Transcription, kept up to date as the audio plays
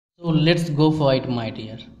So let's go for it, my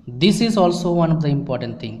dear. This is also one of the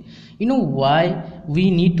important thing. You know why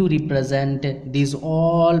we need to represent these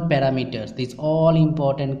all parameters, these all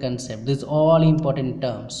important concepts, these all important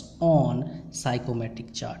terms on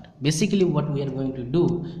psychrometric chart. Basically what we are going to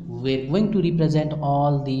do, we're going to represent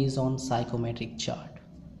all these on psychrometric chart.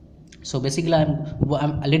 So basically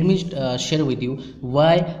let me share with you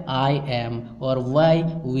why I am or why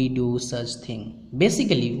we do such thing.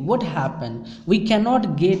 Basically what happened, we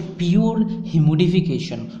cannot get pure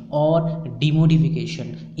humidification or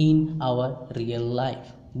dehumidification in our real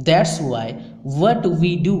life. That's why what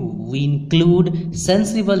we do, we include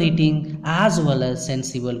sensible heating as well as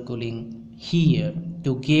sensible cooling here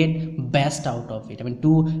to get best out of it. I mean,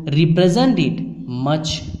 to represent it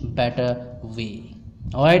much better way.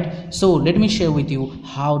 Alright, so let me share with you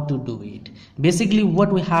how to do it. Basically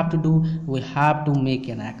what we have to do, we have to make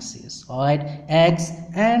an axis, alright, X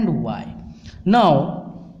and Y.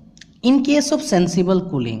 Now in case of sensible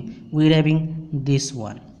cooling, we're having this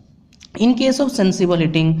one. In case of sensible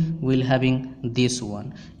heating, we'll having this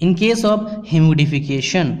one. In case of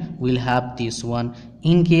humidification, we'll have this one.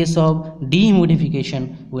 In case of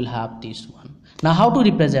dehumidification, we'll have this one. Now how to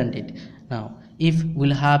represent it? Now if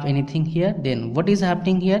we'll have anything here, then what is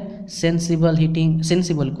happening here? Sensible heating,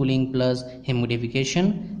 sensible cooling plus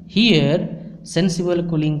humidification. Here sensible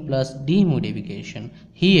cooling plus dehumidification.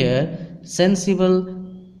 Here sensible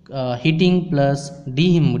heating plus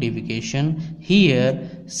dehumidification. Here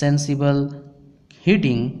sensible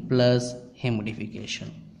heating plus humidification.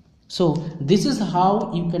 So this is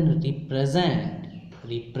how you can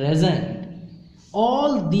represent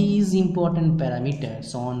all these important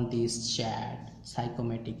parameters on this chart,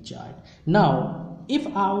 psychrometric chart. Now if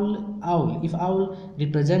I will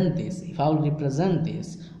represent this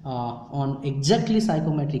on exactly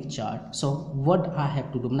psychrometric chart, so what I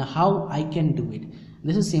have to do now, how I can do it?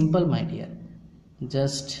 This is simple, my dear.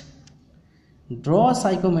 Just draw a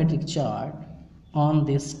psychrometric chart on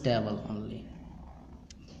this table only.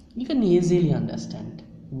 You can easily understand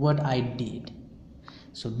what I did.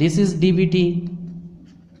 So this is dBT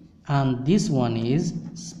and this one is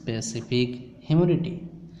specific humidity.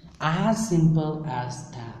 As simple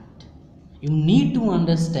as that. You need to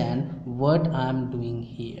understand what I am doing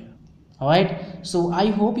here. Alright, so I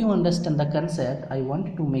hope you understand the concept. I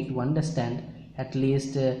wanted to make you understand at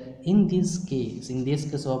least in this case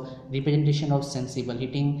of representation of sensible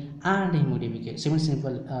heating and humidification,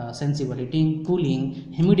 sensible heating,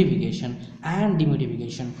 cooling, humidification and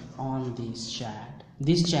dehumidification on this chart.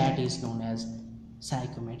 This chart is known as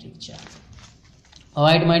psychrometric chart.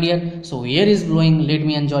 Alright, my dear, so air is blowing. Let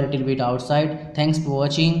me enjoy a little bit outside. Thanks for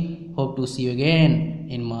watching. Hope to see you again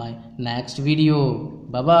in my next video.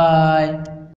 Bye bye.